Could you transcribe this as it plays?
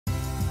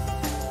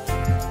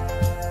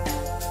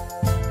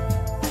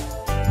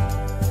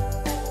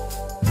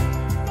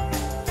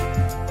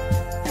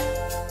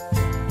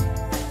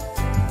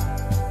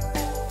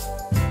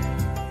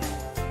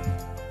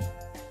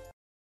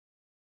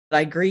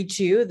I greet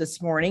you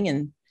this morning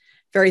and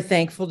very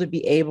thankful to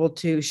be able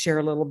to share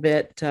a little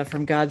bit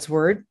from God's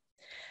Word.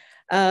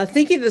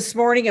 Thinking this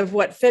morning of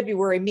what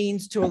February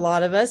means to a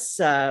lot of us,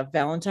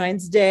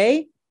 Valentine's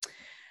Day,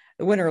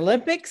 the Winter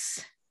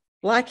Olympics,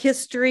 Black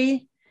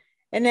history,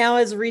 and now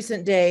as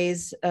recent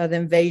days, the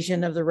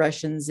invasion of the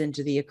Russians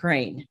into the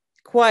Ukraine.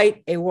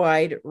 Quite a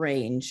wide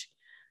range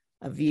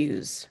of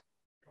views.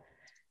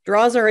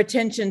 Draws our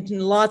attention in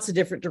lots of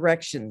different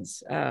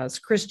directions. As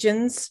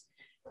Christians,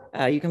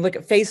 you can look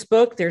at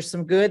Facebook. There's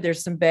some good,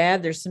 there's some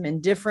bad, there's some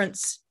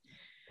indifference.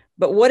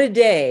 But what a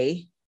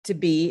day to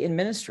be in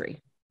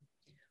ministry.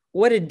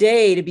 What a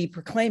day to be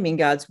proclaiming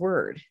God's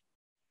word.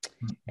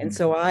 And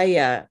so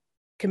I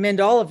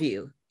commend all of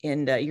you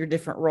in your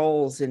different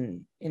roles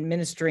in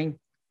ministering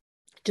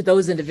to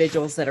those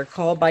individuals that are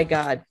called by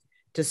God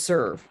to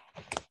serve.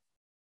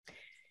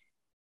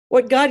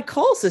 What God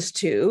calls us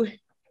to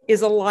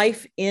is a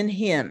life in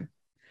Him,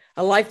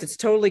 a life that's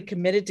totally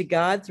committed to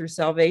God through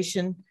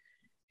salvation,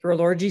 through our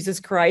Lord Jesus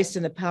Christ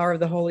and the power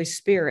of the Holy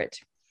Spirit.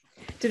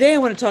 Today, I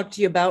want to talk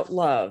to you about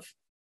love,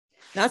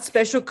 not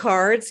special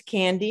cards,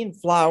 candy, and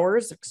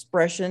flowers,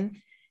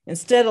 expression,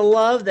 instead a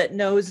love that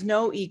knows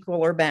no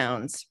equal or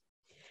bounds.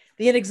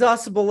 The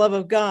inexhaustible love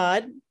of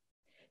God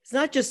is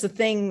not just a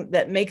thing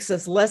that makes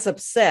us less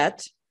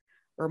upset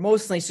or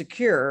emotionally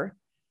secure.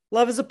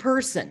 Love is a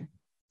person.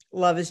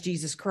 Love is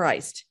Jesus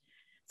Christ.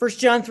 1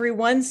 John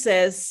 3:1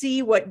 says,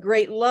 "See what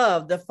great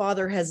love the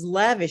Father has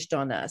lavished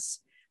on us,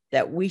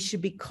 that we should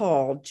be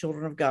called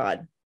children of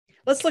God."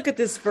 Let's look at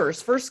this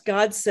verse. First,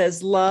 God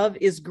says love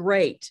is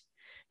great.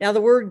 Now, the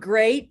word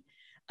great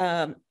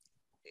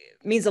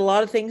means a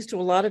lot of things to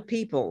a lot of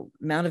people.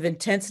 Amount of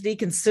intensity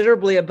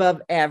considerably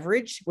above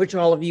average, which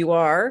all of you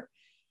are.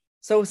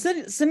 So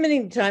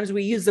many times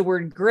we use the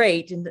word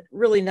great and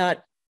really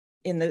not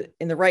in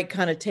the right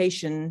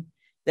connotation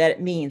that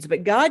it means.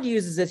 But God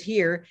uses it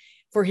here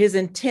for His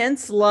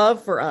intense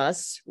love for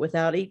us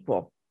without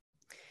equal.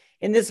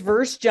 In this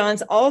verse, John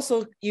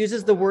also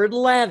uses the word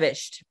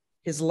lavished,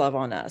 His love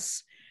on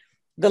us.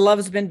 The love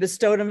has been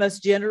bestowed on us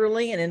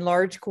generally and in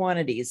large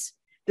quantities.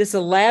 This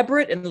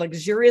elaborate and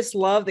luxurious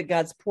love that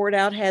God's poured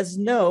out has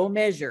no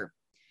measure.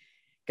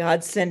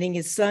 God sending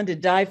His Son to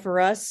die for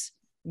us,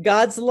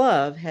 God's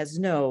love has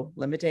no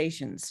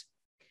limitations.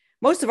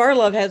 Most of our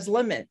love has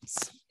limits.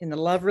 In the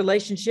love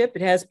relationship,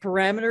 it has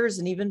parameters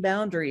and even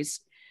boundaries.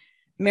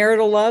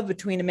 Marital love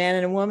between a man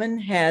and a woman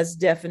has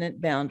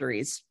definite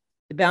boundaries.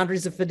 The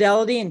boundaries of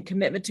fidelity and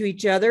commitment to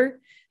each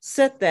other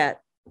set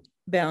that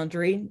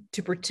boundary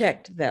to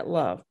protect that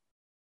love.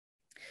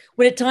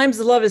 When at times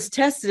the love is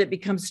tested, it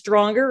becomes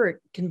stronger or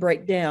it can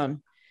break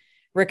down.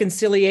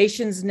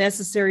 Reconciliation is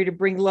necessary to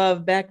bring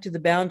love back to the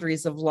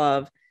boundaries of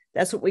love.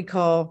 That's what we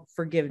call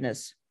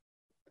forgiveness.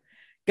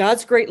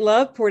 God's great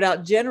love poured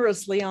out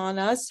generously on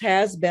us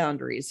has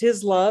boundaries.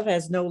 His love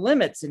has no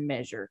limits in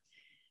measure.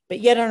 But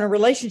yet in a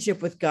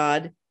relationship with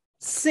God,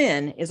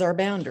 sin is our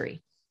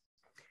boundary.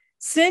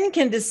 Sin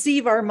can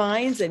deceive our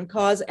minds and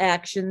cause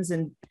actions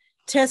and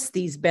test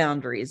these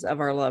boundaries of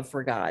our love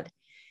for God.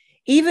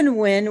 Even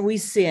when we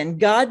sin,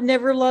 God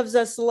never loves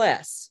us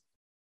less,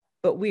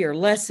 but we are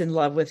less in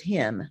love with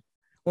Him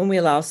when we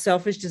allow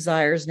selfish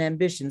desires and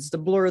ambitions to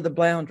blur the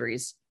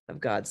boundaries of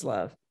God's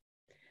love.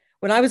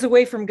 When I was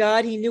away from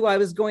God, He knew I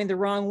was going the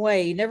wrong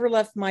way. He never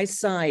left my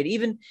side,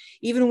 even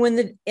when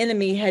the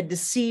enemy had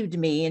deceived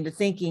me into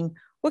thinking,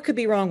 what could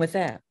be wrong with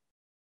that?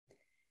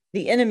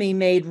 The enemy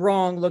made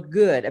wrong look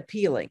good,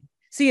 appealing.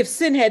 See, if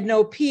sin had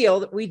no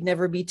appeal, we'd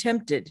never be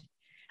tempted.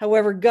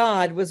 However,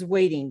 God was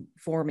waiting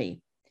for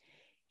me.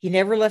 He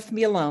never left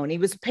me alone. He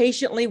was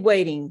patiently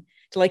waiting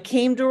till I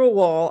came to a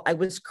wall. I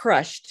was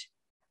crushed.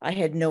 I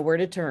had nowhere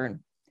to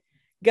turn.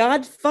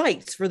 God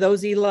fights for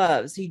those He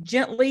loves. He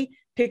gently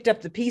picked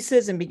up the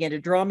pieces and began to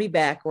draw me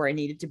back where I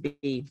needed to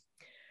be.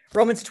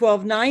 Romans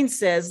 12:9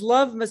 says,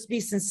 love must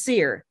be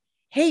sincere.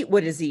 Hate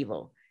what is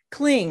evil.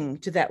 Cling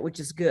to that which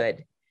is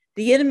good.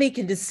 The enemy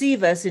can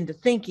deceive us into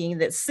thinking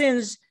that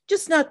sin's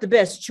just not the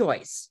best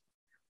choice.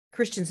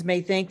 Christians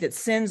may think that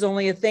sin's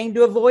only a thing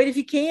to avoid if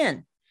you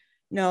can.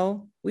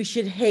 No, we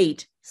should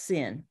hate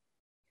sin.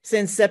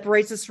 Sin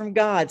separates us from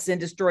God. Sin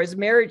destroys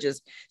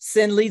marriages.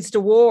 Sin leads to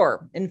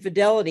war,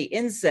 infidelity,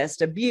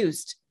 incest,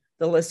 abuse.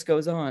 The list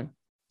goes on.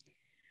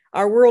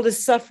 Our world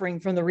is suffering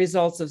from the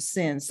results of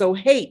sin. So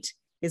hate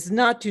is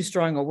not too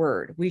strong a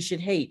word. We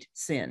should hate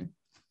sin.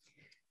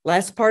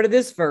 Last part of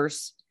this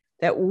verse,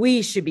 that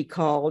we should be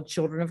called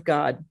children of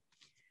God.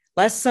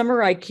 Last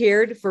summer, I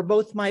cared for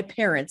both my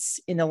parents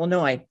in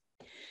Illinois,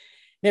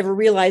 never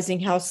realizing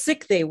how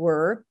sick they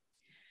were.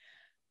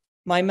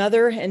 My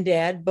mother and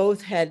dad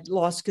both had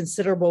lost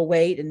considerable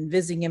weight, and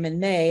visiting them in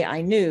May,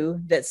 I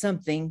knew that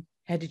something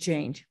had to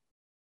change.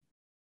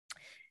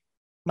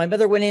 My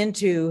mother went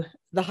into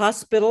the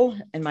hospital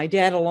and my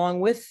dad along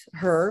with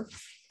her.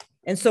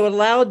 And so it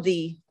allowed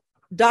the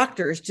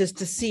doctors just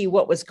to see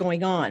what was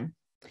going on.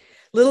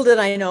 Little did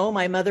I know,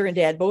 my mother and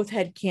dad both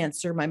had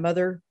cancer. My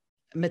mother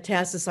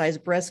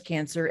metastasized breast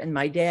cancer, and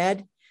my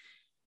dad,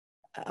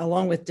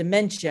 along with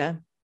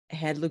dementia,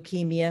 had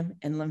leukemia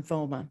and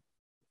lymphoma.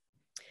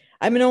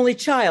 I'm an only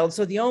child,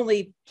 so the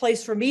only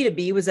place for me to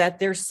be was at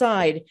their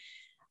side.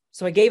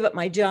 So I gave up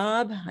my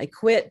job. I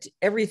quit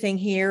everything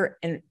here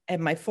and had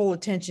my full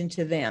attention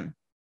to them.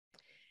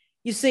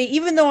 You see,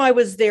 even though I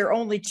was their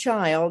only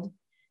child,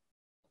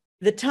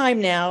 the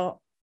time now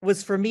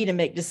was for me to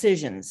make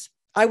decisions.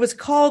 I was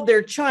called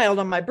their child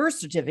on my birth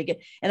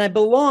certificate, and I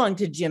belonged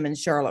to Jim and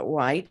Charlotte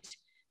White.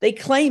 They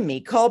claimed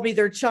me, called me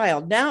their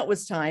child. Now it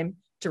was time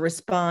to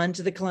respond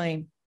to the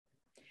claim,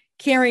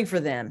 caring for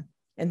them,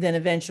 and then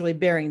eventually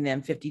burying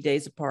them 50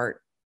 days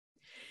apart.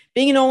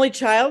 Being an only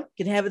child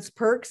can have its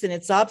perks and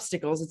its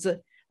obstacles. It's a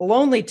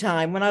lonely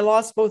time. When I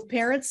lost both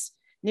parents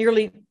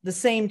nearly the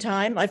same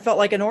time, I felt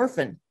like an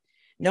orphan.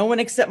 No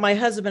one except my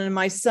husband and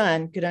my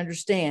son could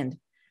understand.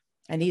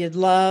 I needed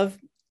love,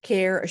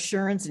 care,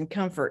 assurance, and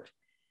comfort.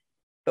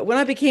 But when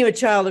I became a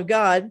child of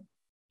God,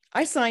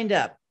 I signed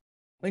up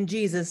when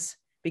Jesus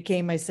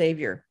became my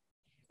Savior.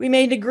 We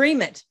made an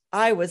agreement.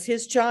 I was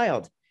his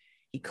child.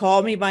 He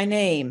called me by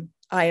name.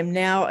 I am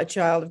now a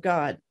child of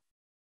God.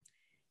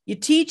 You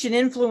teach and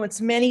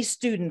influence many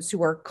students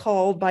who are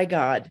called by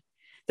God.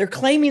 They're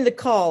claiming the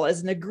call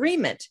as an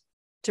agreement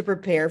to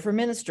prepare for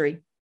ministry.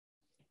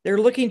 They're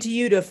looking to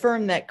you to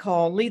affirm that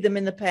call, lead them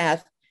in the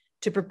path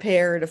to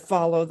prepare to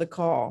follow the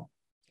call.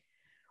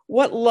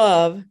 What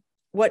love,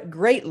 what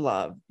great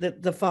love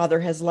that the Father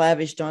has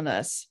lavished on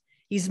us.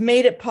 He's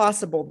made it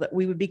possible that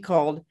we would be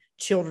called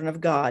children of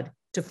God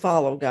to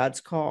follow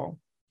God's call.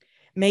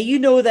 May you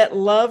know that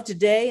love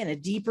today in a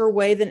deeper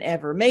way than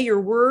ever. May your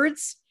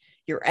words,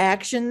 your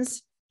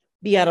actions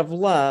be out of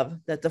love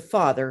that the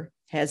Father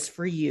has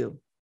for you.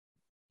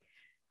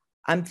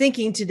 I'm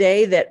thinking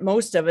today that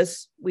most of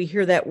us, we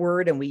hear that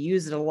word and we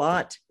use it a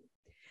lot,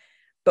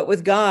 but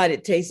with God,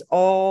 it takes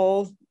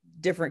all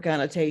different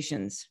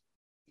connotations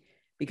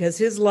because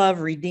his love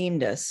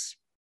redeemed us.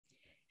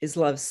 His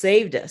love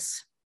saved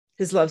us.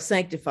 His love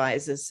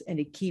sanctifies us and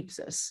he keeps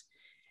us.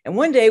 And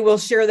one day we'll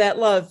share that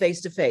love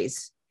face to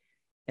face.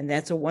 And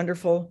that's a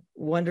wonderful,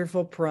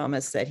 wonderful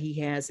promise that he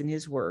has in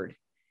his word.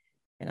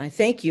 And I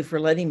thank you for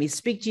letting me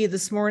speak to you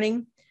this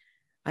morning.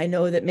 I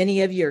know that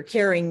many of you are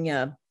carrying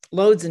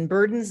loads and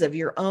burdens of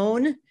your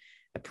own.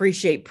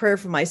 Appreciate prayer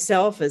for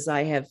myself as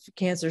I have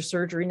cancer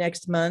surgery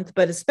next month,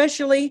 but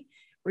especially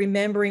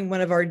remembering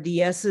one of our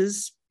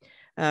DSs,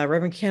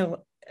 Reverend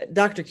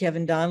Dr.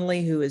 Kevin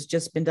Donnelly, who has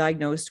just been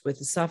diagnosed with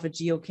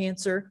esophageal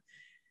cancer.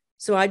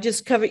 So I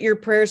just covet your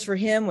prayers for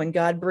him when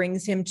God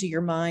brings him to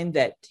your mind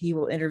that he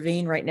will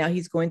intervene. Right now,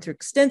 he's going through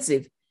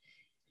extensive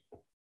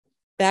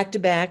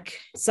back-to-back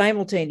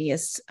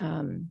simultaneous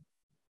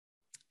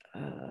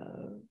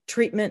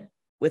treatment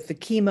with the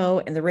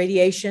chemo and the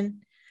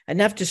radiation,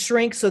 enough to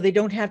shrink so they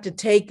don't have to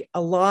take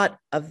a lot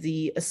of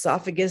the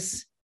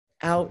esophagus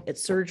out at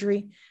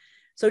surgery.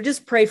 So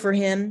just pray for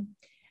him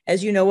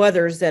as you know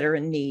others that are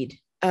in need.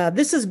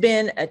 This has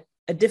been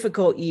a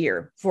difficult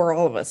year for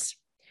all of us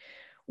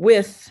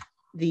with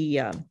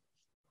the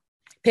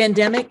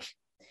pandemic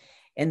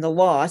and the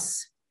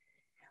loss.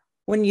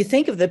 When you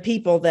think of the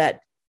people that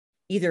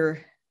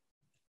either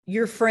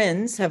your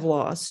friends have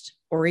lost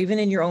or even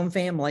in your own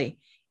family,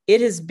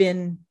 it has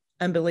been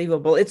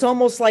unbelievable. It's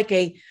almost like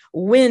a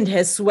wind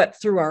has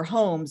swept through our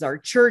homes, our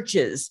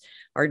churches,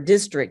 our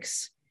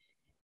districts,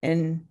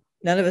 and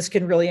none of us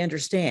can really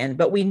understand,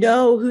 but we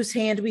know whose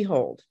hand we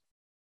hold.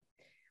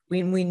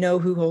 We know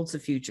who holds the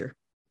future.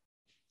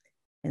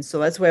 And so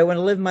that's why I want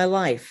to live my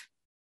life.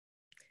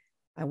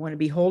 I want to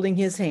be holding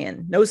his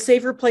hand. No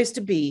safer place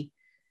to be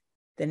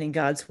than in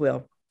God's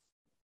will.